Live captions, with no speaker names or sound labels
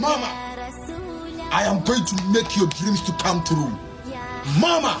Mama, I am going to make your dreams to come true.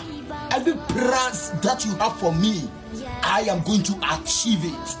 Mama, every plans that you have for me, I am going to achieve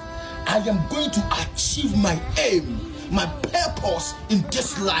it. I am going to achieve my aim, my purpose in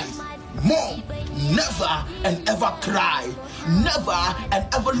this life. Mom, never and ever cry. Never and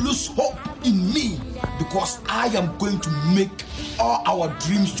ever lose hope in me, because I am going to make all our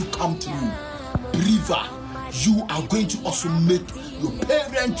dreams to come true. Believer, you are going to also make your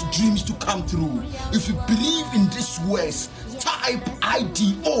parents' dreams to come true. If you believe in these words, type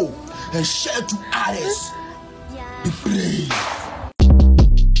IDO and share to others. Be brave.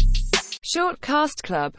 Shortcast Club.